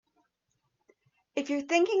If you're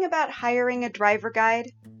thinking about hiring a driver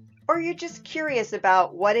guide, or you're just curious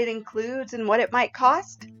about what it includes and what it might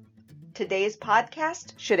cost, today's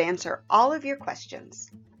podcast should answer all of your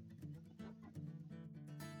questions.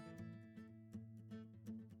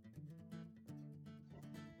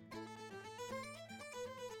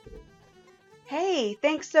 Hey,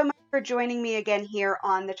 thanks so much for joining me again here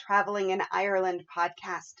on the Traveling in Ireland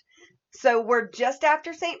podcast. So, we're just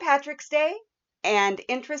after St. Patrick's Day, and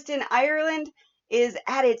interest in Ireland is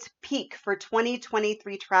at its peak for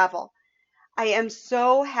 2023 travel. I am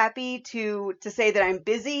so happy to say that I'm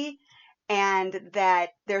busy and that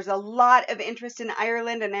there's a lot of interest in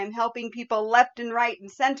Ireland, and I'm helping people left and right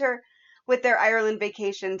and center with their Ireland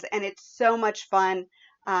vacations, and it's so much fun.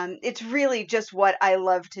 It's really just what I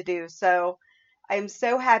love to do. So I'm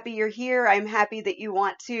so happy you're here. I'm happy that you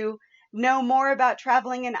want to know more about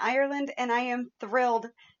traveling in Ireland, and I am thrilled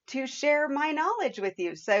to share my knowledge with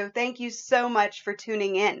you. So thank you so much for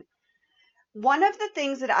tuning in. One of the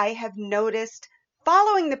things that I have noticed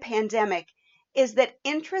following the pandemic is that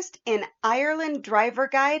interest in Ireland driver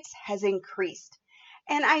guides has increased.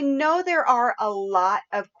 And I know there are a lot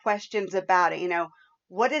of questions about it.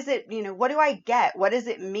 What is it? What do I get? What does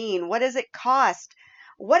it mean? What does it cost?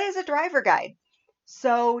 What is a driver guide?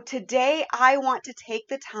 So today I want to take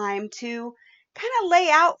the time to kind of lay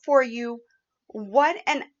out for you what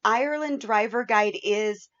an Ireland driver guide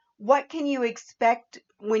is. What can you expect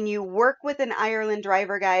when you work with an Ireland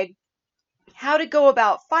driver guide? How to go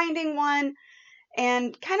about finding one,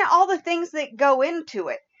 and kind of all the things that go into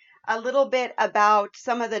it. A little bit about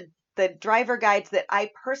some of the driver guides that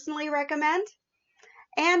I personally recommend,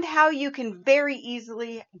 and how you can very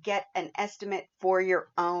easily get an estimate for your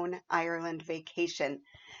own Ireland vacation.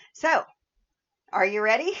 So, are you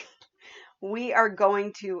ready? We are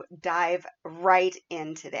going to dive right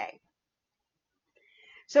in today.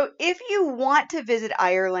 So, if you want to visit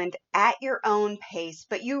Ireland at your own pace,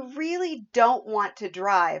 but you really don't want to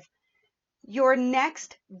drive, your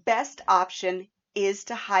next best option is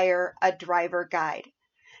to hire a driver guide.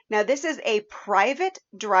 Now, this is a private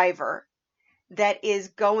driver that is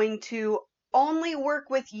going to only work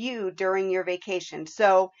with you during your vacation.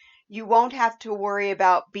 So you won't have to worry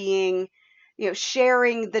about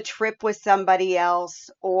sharing the trip with somebody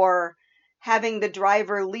else, or having the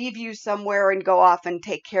driver leave you somewhere and go off and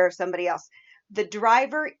take care of somebody else. The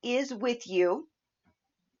driver is with you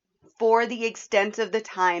for the extent of the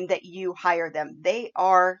time that you hire them. They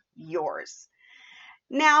are yours.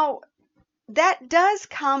 Now, that does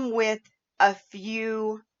come with a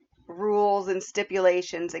few rules and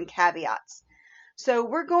stipulations and caveats. So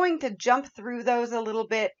we're going to jump through those a little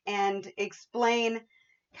bit and explain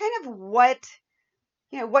kind of what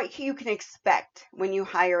you can expect when you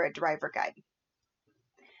hire a driver guide.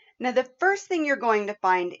 Now, the first thing you're going to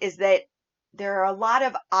find is that there are a lot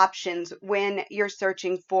of options when you're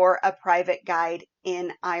searching for a private guide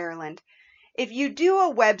in Ireland. If you do a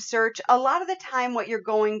web search, a lot of the time what's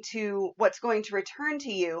going to return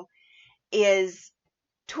to you is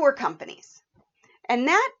tour companies. And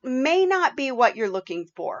that may not be what you're looking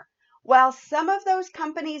for. While some of those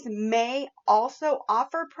companies may also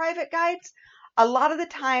offer private guides, a lot of the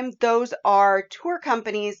time those are tour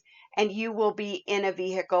companies, and you will be in a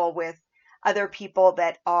vehicle with other people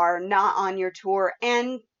that are not on your tour,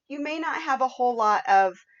 and you may not have a whole lot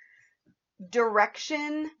of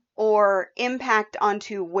direction or impact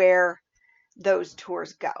onto where those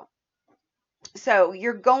tours go. So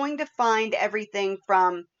you're going to find everything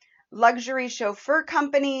from luxury chauffeur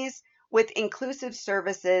companies with inclusive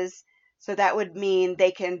services. So that would mean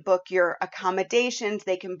they can book your accommodations,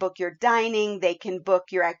 they can book your dining, they can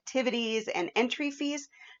book your activities and entry fees,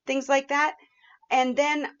 things like that. And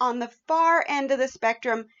then on the far end of the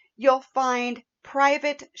spectrum, you'll find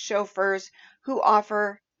private chauffeurs who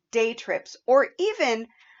offer day trips, or even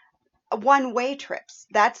one-way trips.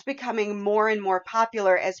 That's becoming more and more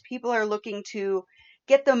popular as people are looking to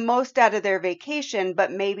get the most out of their vacation,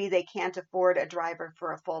 but maybe they can't afford a driver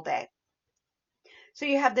for a full day. So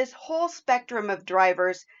you have this whole spectrum of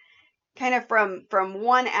drivers, kind of from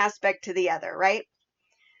one aspect to the other, right?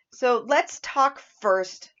 So let's talk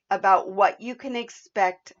first about what you can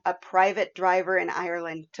expect a private driver in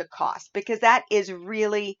Ireland to cost, because that is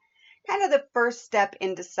really kind of the first step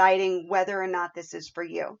in deciding whether or not this is for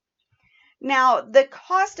you. Now, the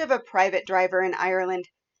cost of a private driver in Ireland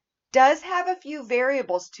does have a few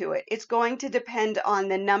variables to it. It's going to depend on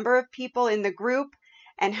the number of people in the group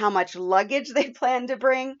and how much luggage they plan to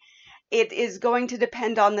bring. It is going to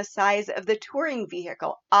depend on the size of the touring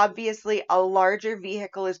vehicle. Obviously, a larger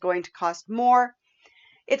vehicle is going to cost more.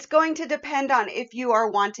 It's going to depend on if you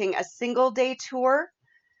are wanting a single day tour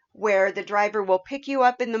where the driver will pick you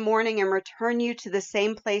up in the morning and return you to the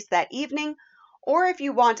same place that evening, or if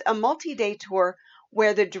you want a multi-day tour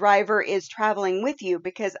where the driver is traveling with you,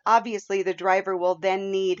 because obviously the driver will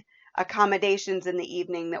then need accommodations in the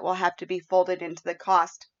evening that will have to be folded into the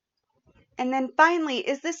cost. And then finally,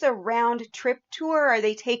 is this a round trip tour? Are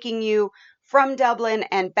they taking you from Dublin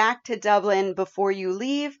and back to Dublin before you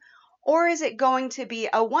leave? Or is it going to be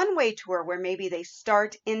a one-way tour where maybe they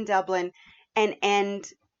start in Dublin and end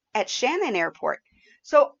at Shannon Airport?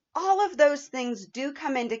 So all of those things do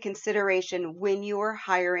come into consideration when you are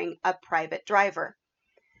hiring a private driver.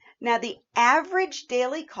 Now, the average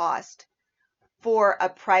daily cost for a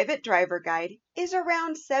private driver guide is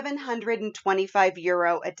around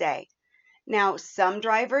 €725 a day. Now, some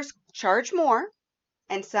drivers charge more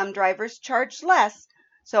and some drivers charge less.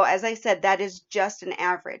 So as I said, that is just an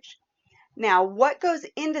average. Now, what goes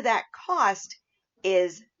into that cost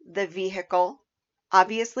is the vehicle,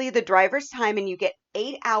 obviously the driver's time, and you get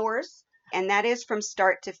 8 hours, and that is from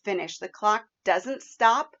start to finish. The clock doesn't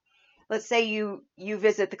stop. Let's say you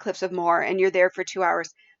visit the Cliffs of Moher and you're there for 2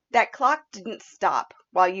 hours. That clock didn't stop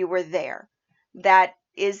while you were there. That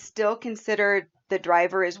is still considered the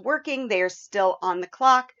driver is working. They are still on the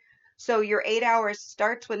clock. So your 8 hours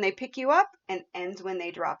starts when they pick you up and ends when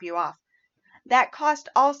they drop you off. That cost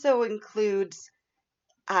also includes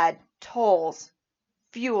tolls,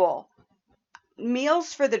 fuel,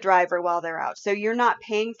 meals for the driver while they're out. So you're not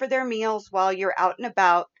paying for their meals while you're out and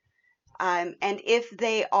about. And if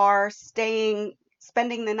they are spending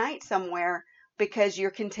the night somewhere because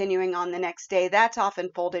you're continuing on the next day, that's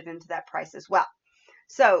often folded into that price as well.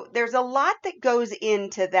 So there's a lot that goes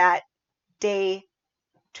into that day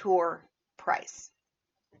tour price.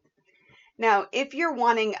 Now, if you're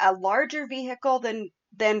wanting a larger vehicle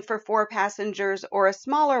than for 4 passengers or a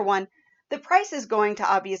smaller one, the price is going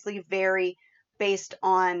to obviously vary based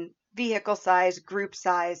on vehicle size, group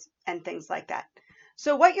size, and things like that.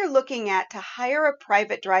 So what you're looking at to hire a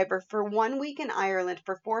private driver for 1 week in Ireland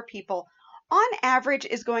for 4 people, on average,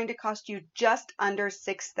 is going to cost you just under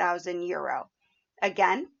 €6,000.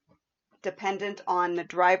 Again, dependent on the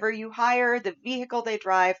driver you hire, the vehicle they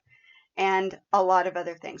drive, and a lot of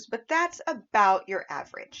other things. But that's about your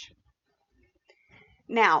average.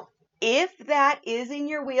 Now, if that is in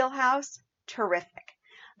your wheelhouse, terrific.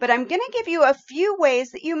 But I'm going to give you a few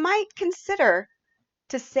ways that you might consider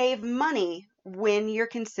to save money when you're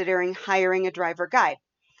considering hiring a driver guide.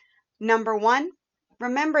 Number one,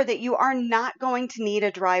 remember that you are not going to need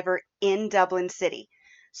a driver in Dublin City.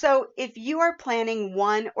 So if you are planning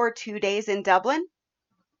 1 or 2 days in Dublin,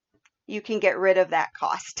 you can get rid of that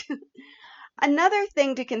cost. Another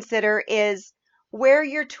thing to consider is where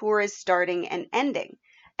your tour is starting and ending.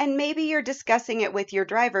 And maybe you're discussing it with your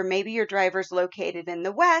driver. Maybe your driver's located in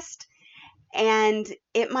the West, and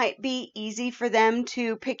it might be easy for them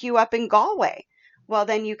to pick you up in Galway. Well,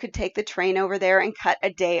 then you could take the train over there and cut a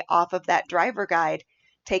day off of that driver guide.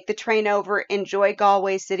 Take the train over, enjoy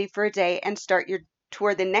Galway City for a day, and start your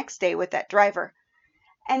tour the next day with that driver.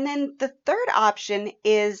 And then the third option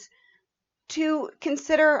is to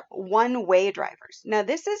consider one-way drivers. Now,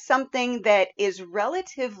 this is something that is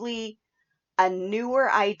relatively a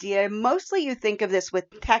newer idea. Mostly you think of this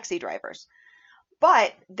with taxi drivers,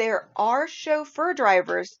 but there are chauffeur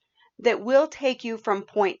drivers that will take you from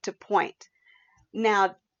point to point.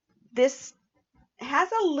 Now, this has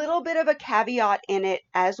a little bit of a caveat in it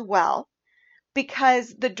as well,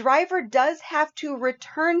 because the driver does have to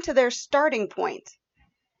return to their starting point.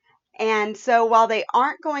 And so while they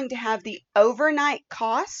aren't going to have the overnight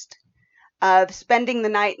cost of spending the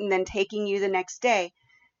night and then taking you the next day,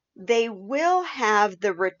 they will have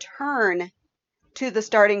the return to the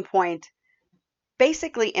starting point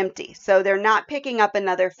basically empty. So they're not picking up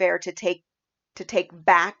another fare to take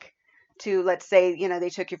back to, let's say, they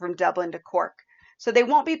took you from Dublin to Cork. So they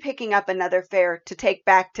won't be picking up another fare to take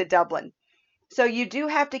back to Dublin. So you do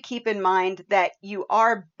have to keep in mind that you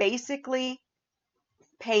are basically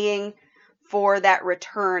paying for that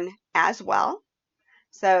return as well.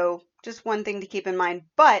 So just one thing to keep in mind.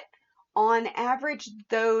 But on average,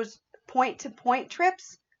 those point-to-point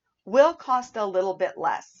trips will cost a little bit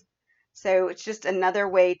less. So it's just another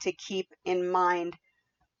way to keep in mind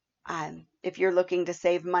if you're looking to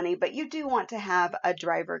save money, but you do want to have a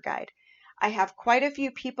driver guide. I have quite a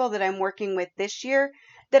few people that I'm working with this year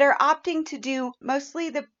that are opting to do mostly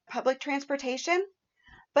the public transportation,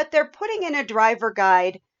 but they're putting in a driver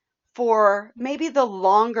guide for maybe the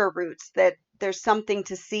longer routes that there's something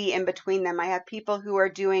to see in between them. I have people who are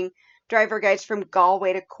doing driver guides from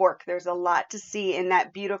Galway to Cork. There's a lot to see in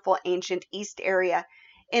that beautiful ancient East area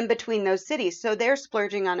in between those cities. So they're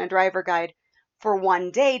splurging on a driver guide for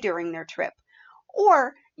one day during their trip.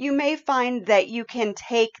 Or you may find that you can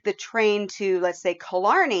take the train to, let's say,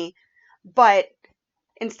 Killarney, but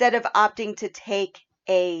instead of opting to take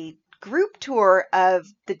a group tour of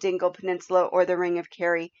the Dingle Peninsula or the Ring of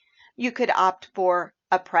Kerry, you could opt for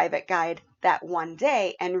a private guide that one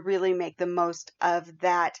day and really make the most of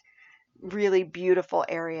that really beautiful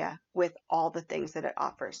area with all the things that it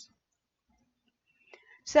offers.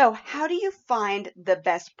 So, how do you find the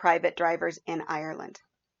best private drivers in Ireland?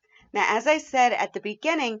 Now, as I said at the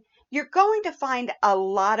beginning, you're going to find a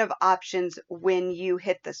lot of options when you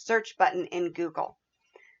hit the search button in Google.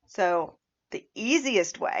 So, the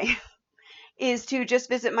easiest way is to just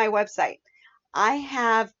visit my website. I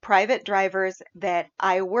have private drivers that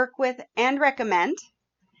I work with and recommend.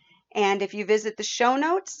 And if you visit the show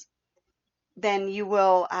notes, then you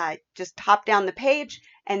will just hop down the page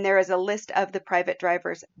and there is a list of the private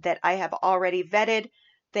drivers that I have already vetted.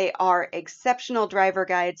 They are exceptional driver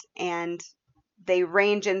guides and they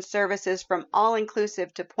range in services from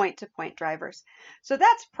all-inclusive to point drivers. So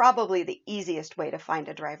that's probably the easiest way to find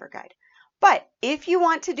a driver guide. But if you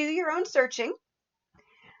want to do your own searching,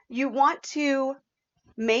 you want to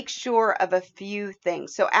make sure of a few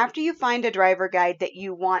things. So after you find a driver guide that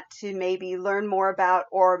you want to maybe learn more about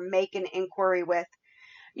or make an inquiry with,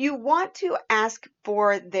 you want to ask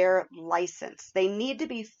for their license. They need to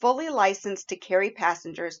be fully licensed to carry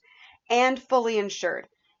passengers and fully insured.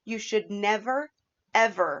 You should never,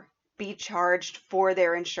 ever be charged for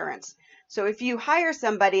their insurance. So if you hire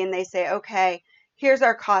somebody and they say, okay, here's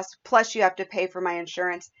our cost, plus you have to pay for my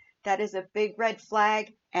insurance, that is a big red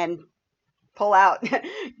flag and pull out.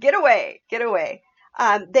 Get away, get away.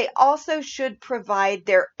 They also should provide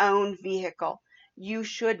their own vehicle. You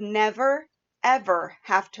should never, ever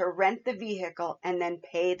have to rent the vehicle and then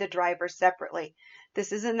pay the driver separately.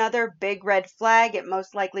 This is another big red flag. It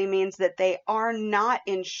most likely means that they are not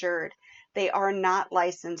insured. They are not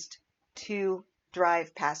licensed to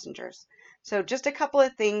drive passengers. So just a couple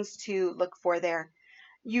of things to look for there.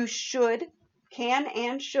 You can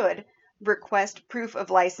and should request proof of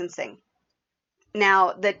licensing.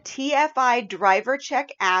 Now, the TFI Driver Check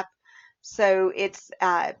app, so it's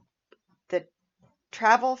the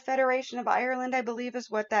Travel Federation of Ireland, I believe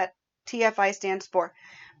is what that TFI stands for.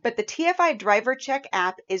 But the TFI Driver Check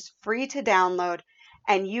app is free to download,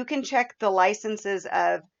 and you can check the licenses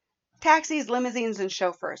of taxis, limousines, and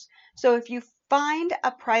chauffeurs. So if you find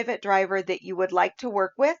a private driver that you would like to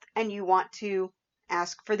work with and you want to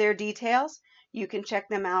ask for their details, you can check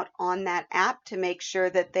them out on that app to make sure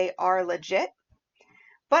that they are legit.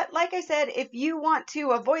 But like I said, if you want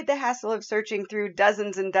to avoid the hassle of searching through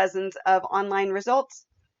dozens and dozens of online results,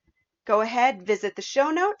 go ahead, visit the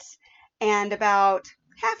show notes, and about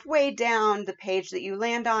halfway down the page that you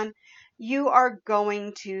land on, you are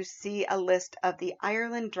going to see a list of the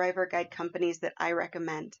Ireland driver guide companies that I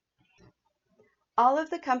recommend. All of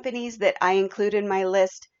the companies that I include in my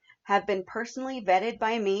list have been personally vetted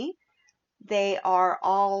by me. They are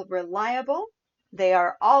all reliable, they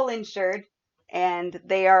are all insured, and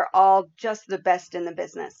they are all just the best in the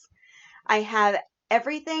business. I have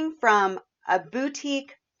everything from a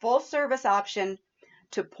boutique full service option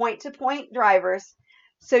to point drivers,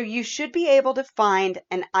 so you should be able to find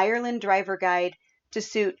an Ireland driver guide to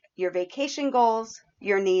suit your vacation goals,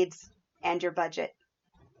 your needs, and your budget.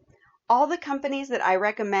 All the companies that I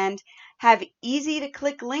recommend have easy to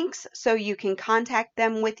click links so you can contact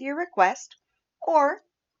them with your request, or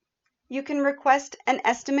you can request an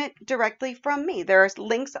estimate directly from me. There are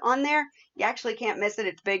links on there. You actually can't miss it.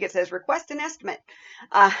 It's big. It says request an estimate.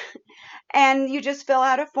 And you just fill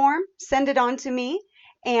out a form, send it on to me,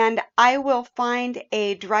 and I will find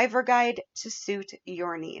a driver guide to suit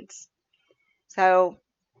your needs. So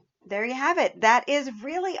there you have it. That is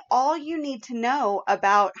really all you need to know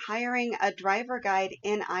about hiring a driver guide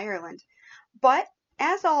in Ireland. But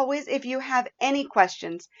as always, if you have any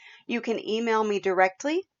questions, you can email me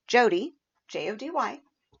directly, Jody, Jody,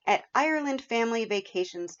 at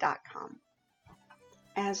IrelandFamilyVacations.com.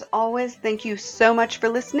 As always, thank you so much for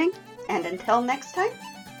listening, and until next time,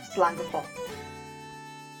 slán go fóill.